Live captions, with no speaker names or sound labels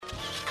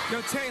Yo,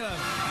 Taylor,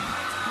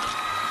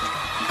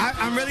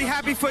 I'm really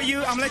happy for you.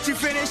 I'm gonna let you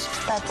finish.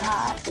 That's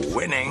hot.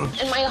 Winning.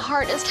 And my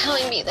heart is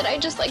telling me that I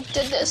just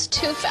did this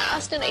too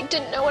fast and I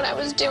didn't know what I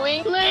was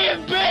doing.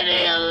 Leave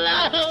Benny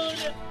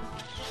alone!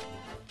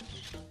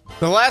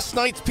 The last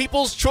night's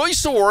People's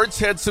Choice Awards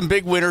had some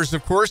big winners,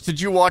 of course. Did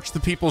you watch the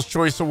People's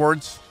Choice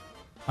Awards?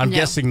 I'm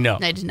guessing no.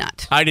 I did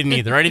not. I didn't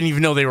either. I didn't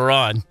even know they were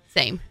on.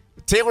 Same.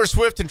 Taylor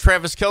Swift and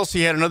Travis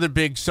Kelce had another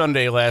big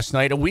Sunday last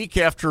night, a week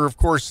after, of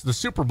course, the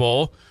Super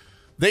Bowl.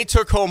 They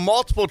took home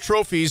multiple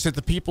trophies at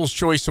the People's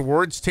Choice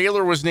Awards.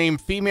 Taylor was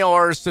named Female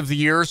Artist of the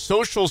Year,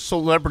 Social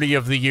Celebrity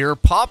of the Year,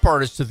 Pop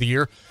Artist of the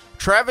Year.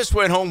 Travis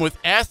went home with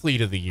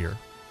Athlete of the Year.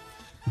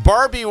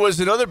 Barbie was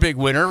another big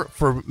winner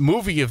for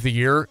Movie of the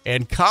Year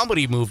and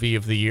Comedy Movie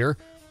of the Year.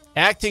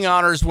 Acting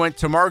honors went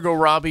to Margot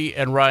Robbie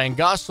and Ryan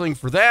Gosling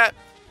for that.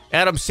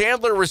 Adam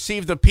Sandler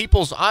received the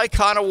People's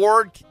Icon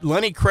Award.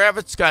 Lenny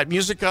Kravitz got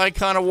Music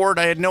Icon Award.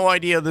 I had no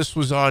idea this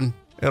was on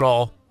at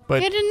all.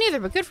 But I didn't either,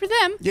 but good for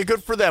them. Yeah,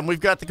 good for them. We've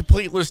got the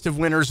complete list of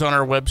winners on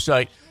our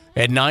website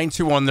at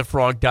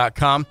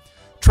 921thefrog.com.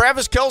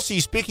 Travis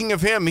Kelce, speaking of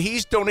him,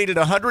 he's donated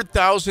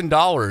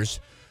 $100,000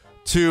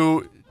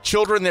 to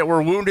children that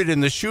were wounded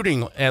in the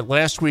shooting at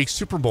last week's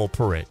Super Bowl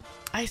parade.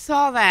 I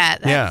saw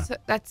that.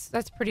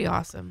 That's pretty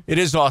awesome. It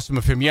is awesome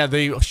of him. Yeah,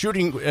 the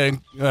shooting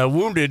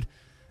wounded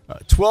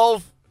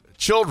 12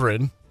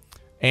 children,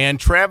 and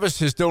Travis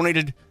has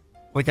donated,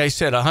 like I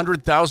said,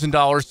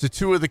 $100,000 to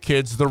two of the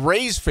kids. The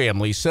Ray's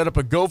family set up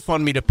a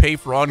GoFundMe to pay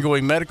for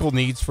ongoing medical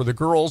needs for the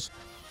girls,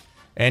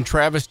 and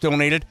Travis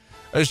donated.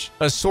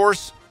 A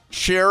source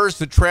shares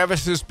that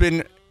Travis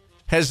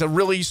has a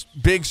really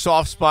big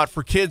soft spot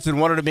for kids and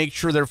wanted to make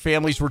sure their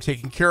families were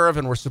taken care of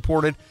and were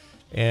supported,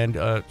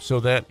 and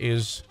so that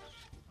is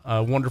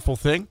a wonderful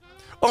thing.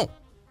 Oh,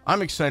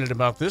 I'm excited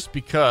about this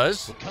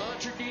because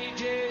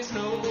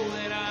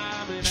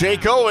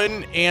Jake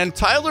Owen and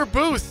Tyler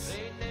Booth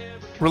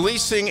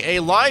releasing a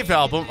live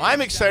album.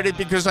 I'm excited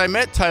because I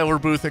met Tyler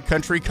Booth at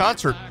Country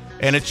Concert,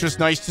 and it's just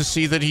nice to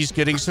see that he's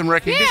getting some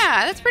recognition.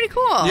 Yeah, that's pretty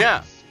cool.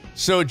 Yeah.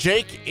 So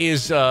Jake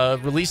is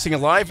releasing a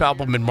live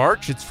album in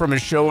March. It's from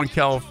his show in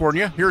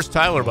California. Here's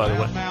Tyler, by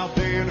the way. Out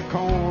there in the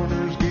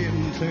corners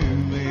getting to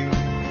me.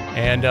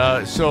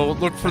 And so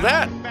look for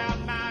that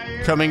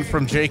coming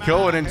from Jake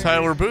Owen and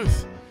Tyler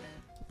Booth.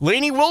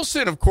 Lainey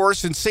Wilson, of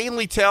course,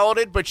 insanely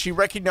talented, but she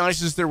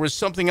recognizes there was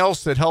something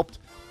else that helped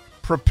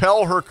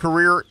propel her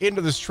career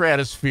into the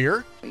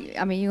stratosphere.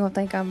 I mean, you're going to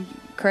think I'm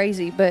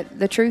crazy, but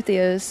the truth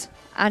is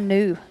I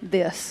knew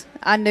this.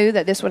 I knew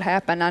that this would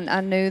happen.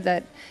 I knew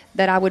that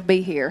I would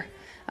be here.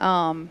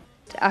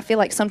 I feel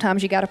like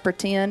sometimes you got to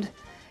pretend.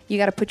 You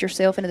got to put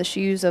yourself into the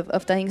shoes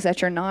of things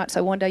that you're not,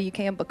 so one day you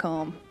can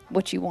become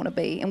what you want to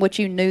be and what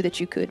you knew that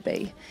you could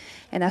be.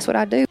 And that's what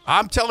I do.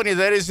 I'm telling you,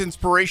 that is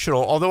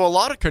inspirational, although a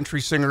lot of country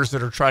singers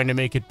that are trying to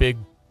make it big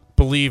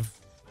believe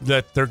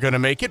that they're going to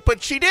make it,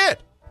 but she did.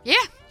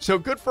 Yeah. So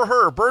good for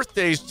her.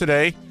 Birthdays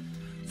today.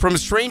 From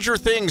Stranger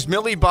Things,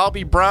 Millie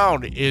Bobby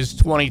Brown is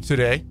 20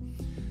 today.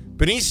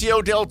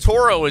 Benicio del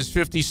Toro is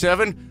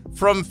 57.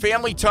 From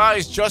Family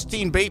Ties,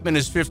 Justine Bateman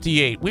is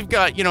 58. We've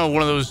got,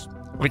 one of those,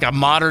 like a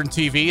modern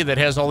TV that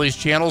has all these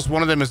channels.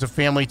 One of them is a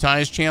Family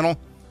Ties channel.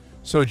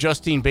 So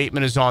Justine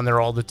Bateman is on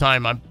there all the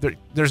time. Do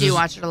you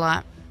watch it a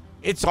lot?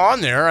 It's on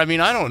there. I mean,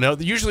 I don't know.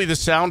 Usually the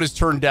sound is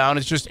turned down.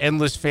 It's just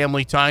endless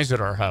Family Ties at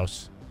our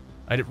house.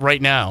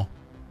 Right now,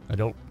 I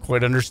don't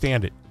quite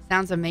understand it.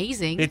 Sounds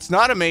amazing. It's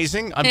not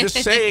amazing. I'm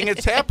just saying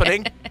it's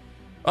happening.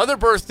 Other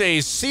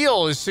birthdays,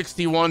 Seal is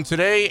 61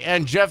 today,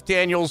 and Jeff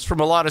Daniels from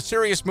a lot of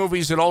serious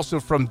movies and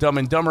also from Dumb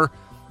and Dumber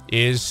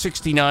is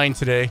 69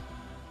 today.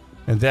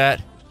 And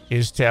that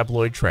is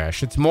Tabloid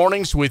Trash. It's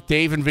Mornings with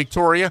Dave and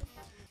Victoria.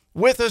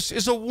 With us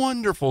is a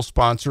wonderful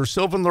sponsor,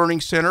 Sylvan Learning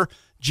Center.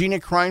 Gina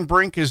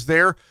Kreinbrink is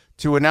there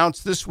to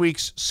announce this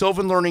week's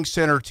Sylvan Learning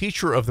Center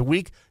Teacher of the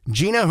Week.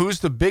 Gina,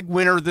 who's the big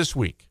winner this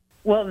week?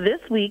 Well,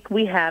 this week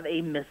we have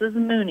a Mrs.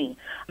 Mooney.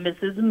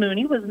 Mrs.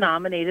 Mooney was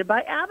nominated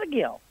by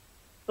Abigail.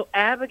 So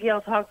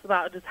Abigail talks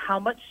about just how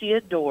much she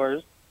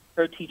adores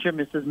her teacher,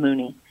 Mrs.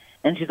 Mooney.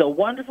 And she's a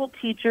wonderful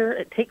teacher.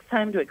 It takes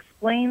time to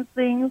explain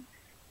things,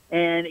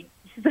 and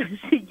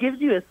she gives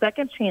you a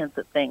second chance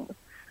at things.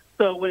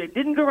 So when it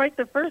didn't go right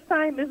the first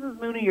time,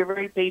 Mrs. Mooney, you're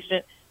very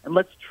patient, and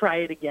let's try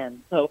it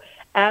again. So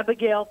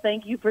Abigail,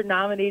 thank you for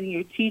nominating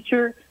your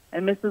teacher,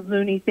 and Mrs.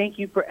 Mooney, thank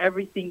you for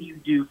everything you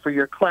do for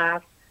your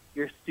class,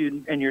 your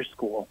student, and your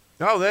school.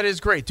 Oh, that is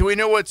great. Do we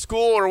know what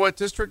school or what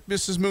district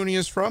Mrs. Mooney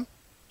is from?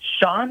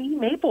 Shawnee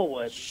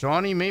Maplewood.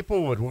 Shawnee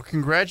Maplewood. Well,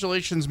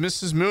 congratulations,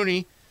 Mrs.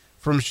 Mooney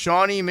from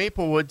Shawnee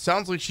Maplewood.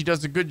 Sounds like she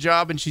does a good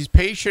job, and she's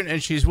patient,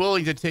 and she's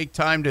willing to take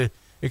time to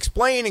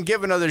explain and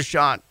give another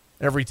shot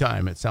every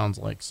time, it sounds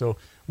like. So,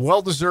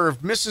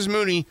 well-deserved. Mrs.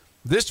 Mooney,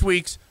 this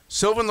week's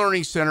Sylvan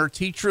Learning Center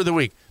Teacher of the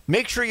Week.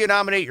 Make sure you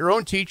nominate your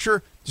own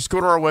teacher. Just go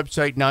to our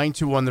website,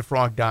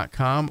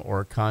 921thefrog.com,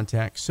 or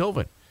contact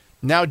Sylvan.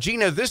 Now,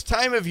 Gina, this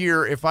time of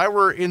year, if I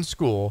were in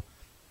school,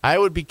 I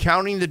would be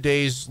counting the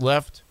days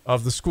left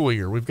of the school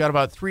year. We've got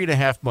about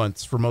 3.5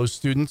 months for most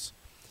students.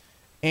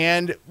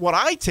 And what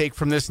I take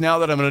from this now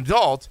that I'm an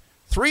adult,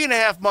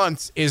 3.5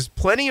 months is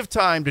plenty of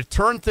time to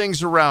turn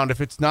things around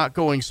if it's not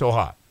going so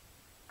hot.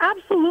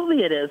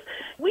 Absolutely it is.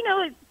 We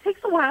know it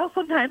takes a while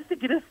sometimes to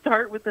get a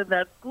start within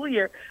that school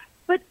year.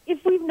 But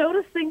if we've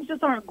noticed things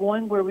just aren't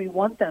going where we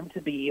want them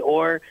to be,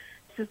 or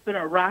it's just been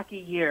a rocky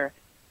year,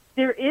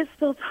 there is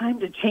still time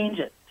to change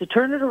it, to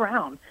turn it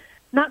around.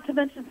 Not to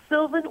mention,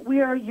 Sylvan,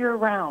 we are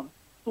year-round.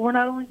 So we're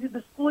not only through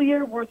the school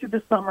year, we're through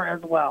the summer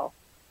as well.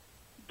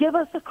 Give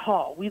us a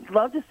call. We'd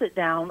love to sit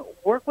down,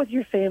 work with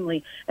your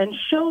family, and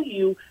show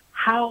you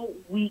how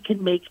we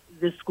can make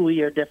this school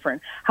year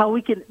different, how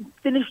we can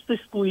finish the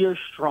school year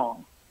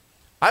strong.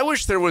 I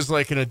wish there was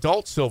like an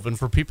adult Sylvan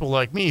for people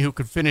like me who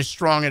could finish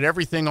strong at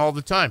everything all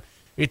the time.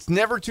 It's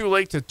never too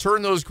late to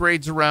turn those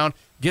grades around,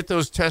 get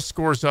those test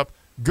scores up.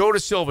 Go to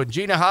Sylvan.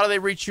 Gina, how do they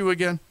reach you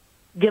again?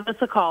 Give us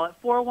a call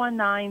at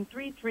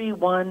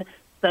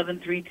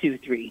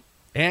 419-331-7323.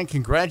 And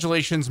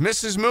congratulations,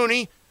 Mrs.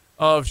 Mooney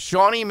of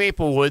Shawnee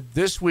Maplewood,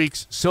 this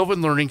week's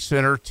Sylvan Learning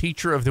Center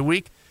Teacher of the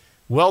Week.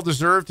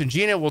 Well-deserved. And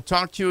Gina, we'll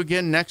talk to you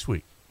again next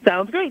week.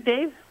 Sounds great,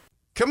 Dave.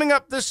 Coming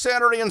up this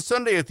Saturday and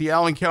Sunday at the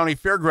Allen County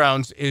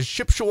Fairgrounds is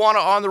Shipshewana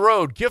on the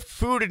Road, gift,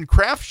 food, and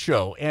craft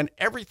show, and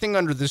everything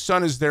under the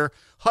sun is there.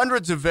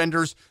 Hundreds of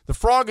vendors. The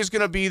Frog is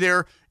going to be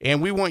there,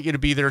 and we want you to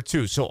be there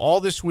too. So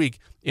all this week,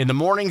 in the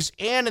mornings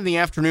and in the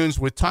afternoons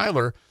with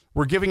Tyler,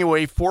 we're giving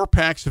away 4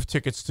 packs of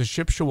tickets to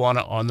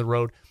Shipshewana on the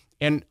Road.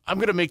 And I'm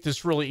going to make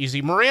this really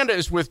easy. Miranda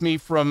is with me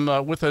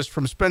with us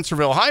from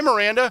Spencerville. Hi,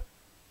 Miranda.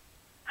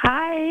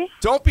 Hi.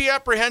 Don't be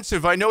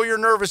apprehensive. I know you're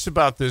nervous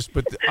about this,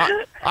 but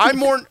I'm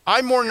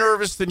more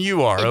nervous than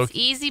you are. It's okay?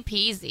 easy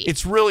peasy.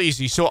 It's real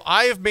easy. So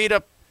I have made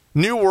up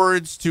new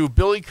words to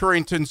Billy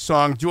Currington's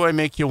song, Do I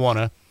Make You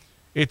Wanna?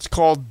 It's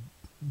called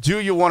Do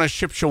You Wanna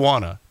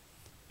Shipshewana?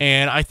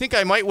 And I think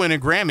I might win a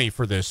Grammy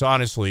for this,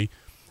 honestly.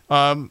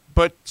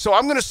 But so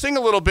I'm going to sing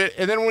a little bit,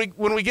 and then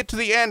when we get to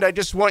the end, I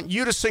just want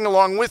you to sing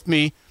along with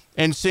me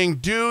and sing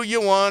Do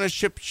You Wanna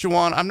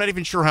Shipshewana? I'm not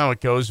even sure how it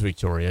goes,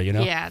 Victoria, you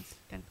know? Yeah, it's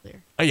kind of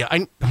clear. Yeah,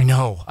 I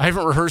know. I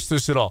haven't rehearsed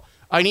this at all.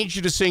 I need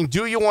you to sing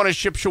Do You Wanna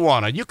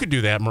Shipshewana? You could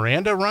do that,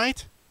 Miranda,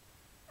 right?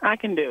 I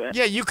can do it.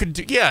 Yeah, you could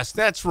do. Yes,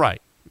 that's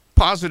right.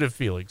 Positive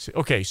feelings.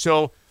 Okay,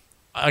 so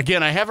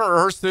again, I haven't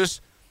rehearsed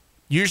this.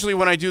 Usually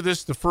when I do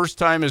this, the first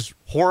time is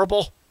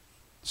horrible.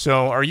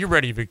 So are you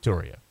ready,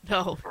 Victoria?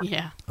 Oh,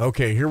 yeah.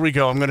 Okay, here we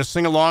go. I'm going to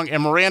sing along.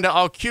 And Miranda,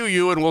 I'll cue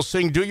you, and we'll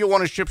sing Do You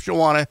Wanna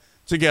Shipshewana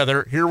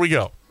together. Here we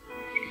go.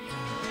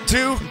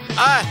 Do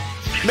I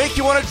make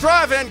you want to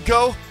drive and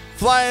go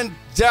flying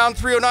down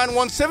 309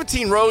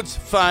 117 roads,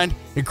 find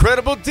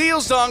incredible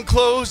deals on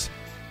clothes.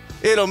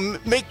 It'll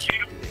make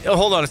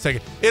hold on a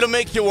second. It'll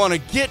make you want to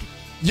get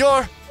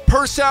your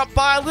purse out,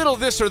 buy a little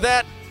this or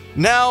that.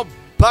 Now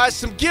buy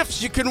some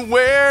gifts you can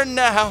wear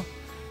now.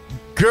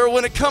 Girl,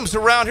 when it comes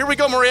around, here we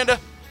go, Miranda.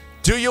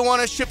 Do you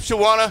want to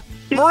Shipshewana?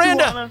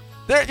 Miranda.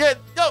 There, yeah.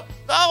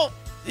 Oh,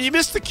 you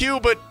missed the cue,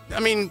 but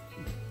I mean,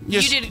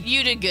 you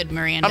did good,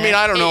 Miranda. I mean,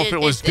 I don't know if it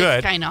was good.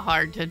 It's kind of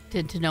hard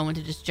to know when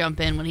to just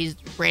jump in when he's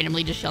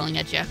randomly just yelling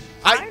at you.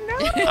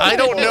 I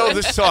don't know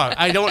this song.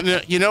 I don't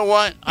know. You know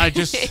what? I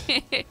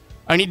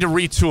need to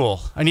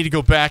retool. I need to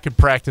go back and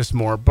practice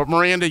more. But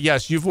Miranda,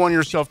 yes, you've won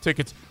yourself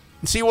tickets.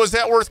 See, was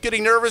that worth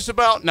getting nervous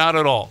about? Not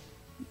at all.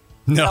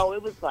 No,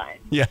 it was fine.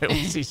 Yeah, it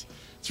was easy.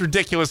 It's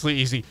ridiculously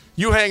easy.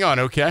 You hang on,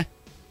 okay?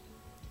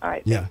 All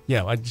right. Yeah.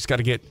 I just got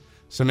to get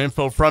some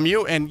info from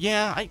you. And,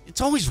 yeah,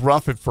 it's always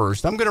rough at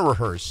first. I'm going to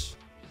rehearse.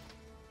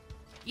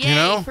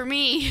 Yay, for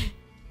me.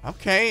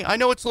 Okay. I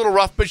know it's a little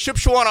rough, but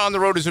Shipshewana on the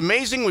Road is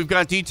amazing. We've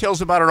got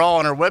details about it all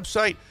on our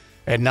website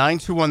at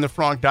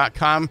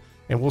 921thefrog.com.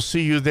 And we'll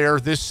see you there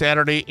this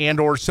Saturday and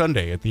or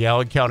Sunday at the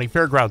Allen County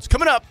Fairgrounds.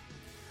 Coming up,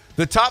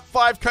 the top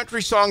 5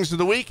 country songs of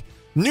the week.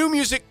 New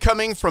music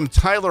coming from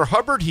Tyler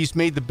Hubbard. He's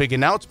made the big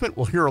announcement.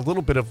 We'll hear a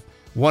little bit of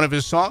one of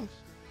his songs.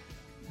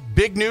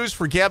 Big news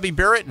for Gabby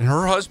Barrett and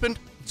her husband.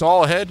 It's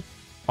all ahead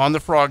on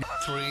The Frog.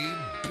 3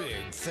 big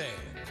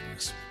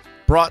things.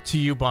 Brought to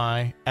you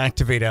by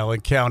Activate Allen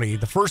County.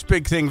 The first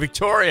big thing,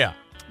 Victoria.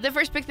 The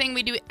first big thing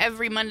we do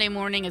every Monday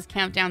morning is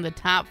count down the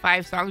top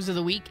 5 songs of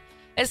the week,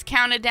 as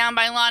counted down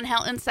by Lon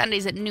Helton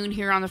Sundays at noon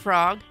here on The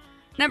Frog.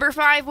 Number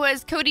 5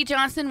 was Cody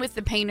Johnson with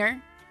The Painter.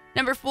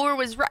 Number 4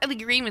 was Riley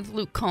Green with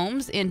Luke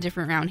Combs in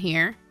Different Round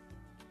Here.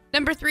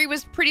 Number 3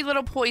 was Pretty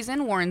Little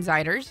Poison, Warren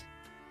Ziders.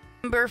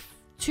 Number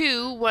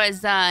 2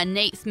 was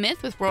Nate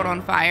Smith with World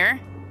on Fire.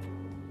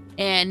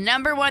 And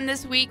number 1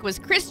 this week was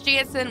Chris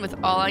Jansen with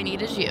All I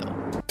Need Is You.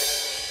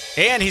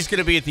 And he's going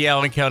to be at the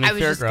Allen County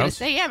Fairgrounds. I was just going to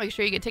say, yeah, make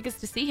sure you get tickets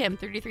to see him,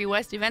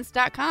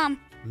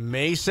 33westevents.com.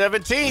 May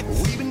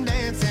 17th. We've been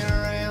dancing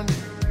around.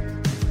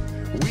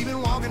 We've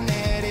been walking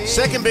at it.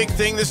 Second big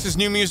thing, this is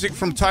new music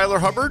from Tyler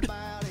Hubbard.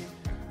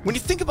 When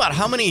you think about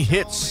how many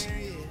hits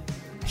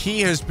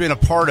he has been a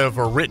part of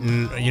or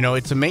written, you know,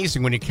 it's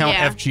amazing when you count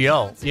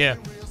FGL. Yeah.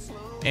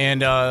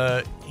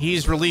 And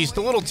he's released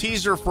a little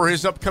teaser for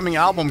his upcoming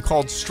album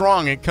called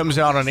Strong. It comes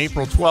out on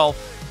April 12th.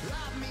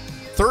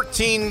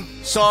 13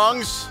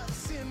 songs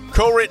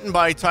co-written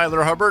by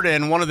Tyler Hubbard,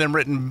 and one of them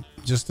written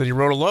just that he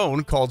wrote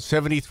alone, called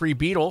 73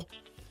 Beetle.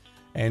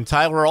 And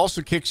Tyler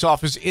also kicks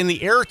off his In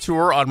the Air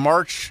tour on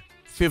March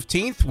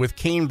 15th with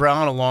Kane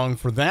Brown along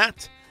for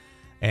that.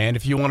 And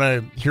if you want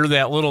to hear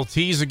that little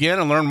tease again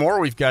and learn more,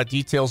 we've got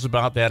details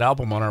about that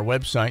album on our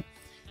website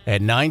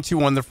at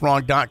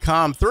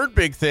 921thefrog.com. Third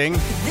big thing,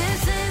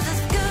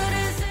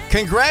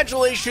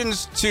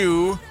 congratulations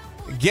to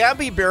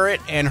Gabby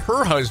Barrett and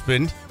her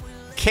husband,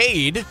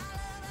 Cade.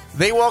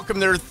 They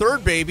welcomed their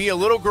third baby, a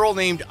little girl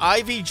named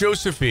Ivy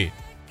Josephine.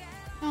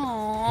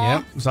 Aww. Yeah,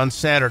 it was on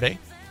Saturday.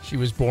 She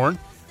was born.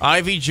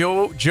 Ivy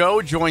Joe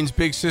joins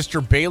big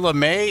sister Bayla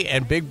May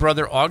and big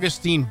brother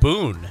Augustine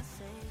Boone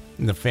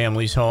in the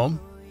family's home.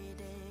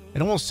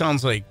 It almost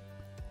sounds like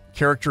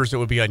characters that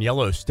would be on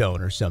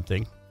Yellowstone or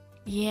something.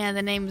 Yeah,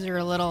 the names are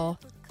a little...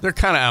 They're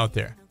kind of out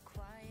there.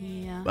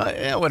 Yeah. But,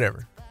 yeah,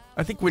 whatever.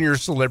 I think when you're a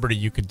celebrity,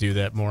 you could do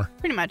that more.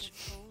 Pretty much.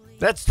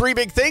 That's three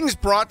big things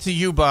brought to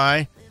you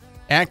by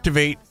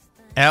Activate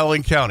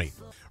Allen County.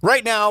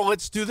 Right now,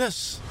 let's do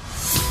this.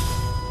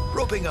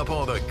 Roping up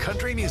all the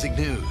country music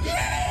news.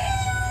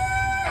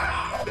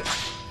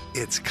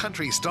 It's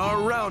Country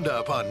Star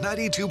Roundup on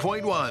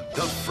 92.1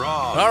 The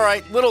Frog. All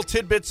right, little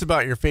tidbits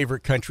about your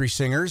favorite country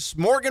singers.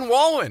 Morgan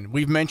Wallen,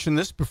 we've mentioned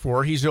this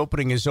before. He's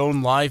opening his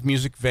own live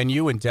music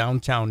venue in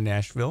downtown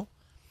Nashville.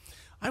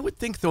 I would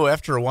think, though,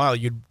 after a while,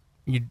 you'd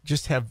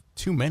just have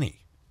too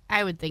many.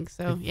 I would think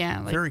so,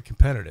 yeah. Very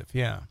competitive,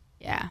 yeah.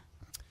 Yeah.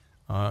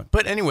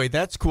 But anyway,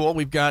 that's cool.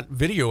 We've got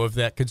video of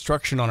that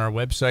construction on our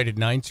website at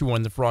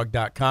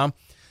 921thefrog.com.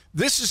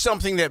 This is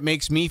something that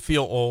makes me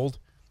feel old.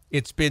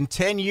 It's been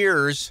 10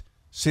 years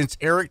since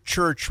Eric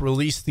Church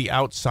released The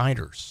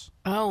Outsiders.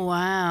 Oh,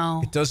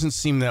 wow. It doesn't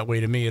seem that way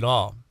to me at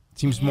all. It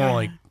seems more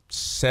like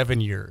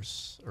 7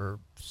 years or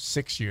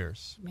 6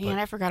 years. Man,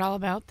 I forgot all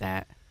about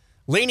that.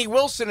 Lainey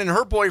Wilson and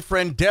her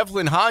boyfriend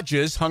Devlin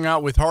Hodges hung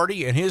out with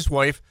Hardy and his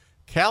wife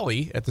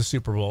Callie at the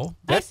Super Bowl.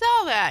 I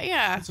saw that,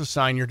 yeah. That's a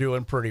sign you're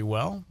doing pretty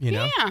well, you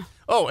know? Yeah.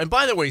 Oh, and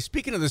by the way,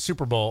 speaking of the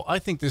Super Bowl, I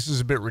think this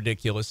is a bit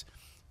ridiculous.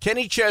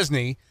 Kenny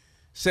Chesney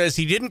says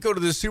he didn't go to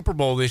the Super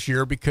Bowl this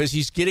year because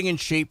he's getting in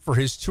shape for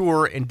his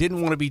tour and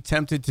didn't want to be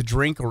tempted to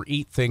drink or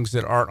eat things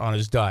that aren't on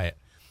his diet.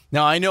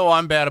 Now, I know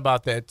I'm bad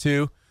about that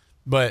too,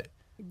 but...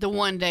 The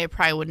one day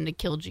probably wouldn't have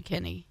killed you,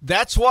 Kenny.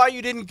 That's why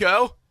you didn't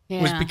go?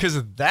 Yeah. Was because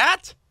of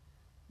that?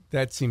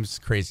 That seems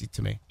crazy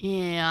to me.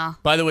 Yeah.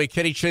 By the way,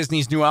 Kenny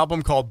Chesney's new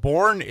album called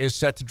Born is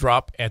set to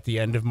drop at the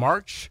end of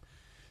March.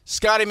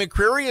 Scotty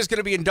McCreery is going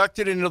to be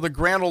inducted into the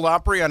Grand Ole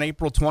Opry on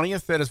April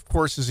 20th. That, of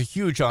course, is a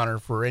huge honor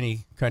for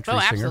any country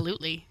singer. Oh,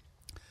 absolutely.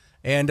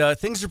 And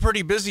things are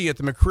pretty busy at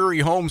the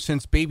McCreery home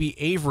since baby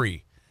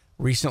Avery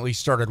recently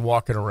started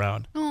walking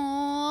around.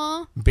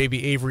 Aww.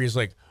 Baby Avery is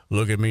like,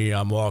 look at me,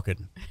 I'm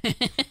walking. I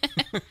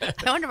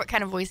wonder what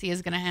kind of voice he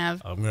is going to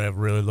have. I'm going to have a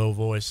really low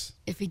voice.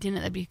 If he didn't,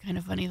 that'd be kind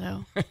of funny,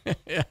 though.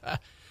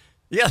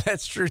 Yeah,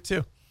 that's true,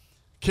 too.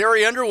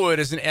 Carrie Underwood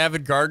is an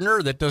avid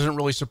gardener. That doesn't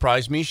really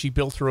surprise me. She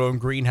built her own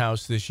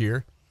greenhouse this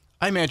year.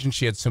 I imagine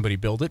she had somebody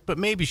build it, but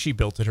maybe she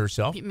built it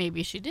herself.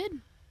 Maybe she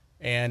did.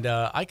 And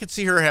I could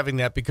see her having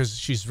that because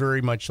she's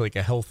very much like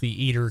a healthy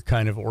eater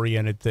kind of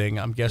oriented thing.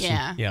 I'm guessing.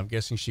 Yeah, I'm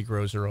guessing she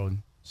grows her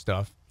own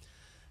stuff.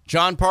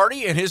 John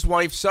Party and his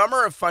wife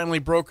Summer have finally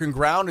broken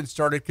ground and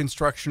started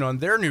construction on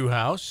their new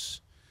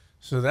house.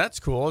 So that's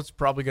cool. It's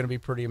probably going to be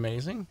pretty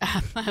amazing.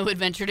 I would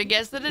venture to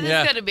guess that it is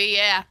going to be,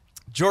 yeah.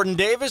 Jordan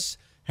Davis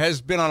has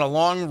been on a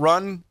long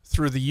run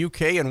through the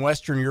UK and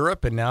Western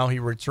Europe, and now he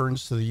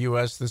returns to the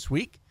U.S. this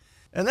week.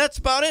 And that's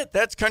about it.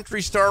 That's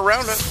Country Star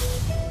Roundup.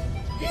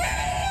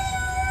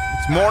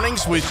 It's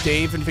Mornings with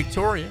Dave and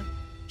Victoria.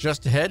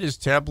 Just ahead is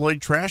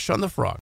Tabloid Trash on the Frog.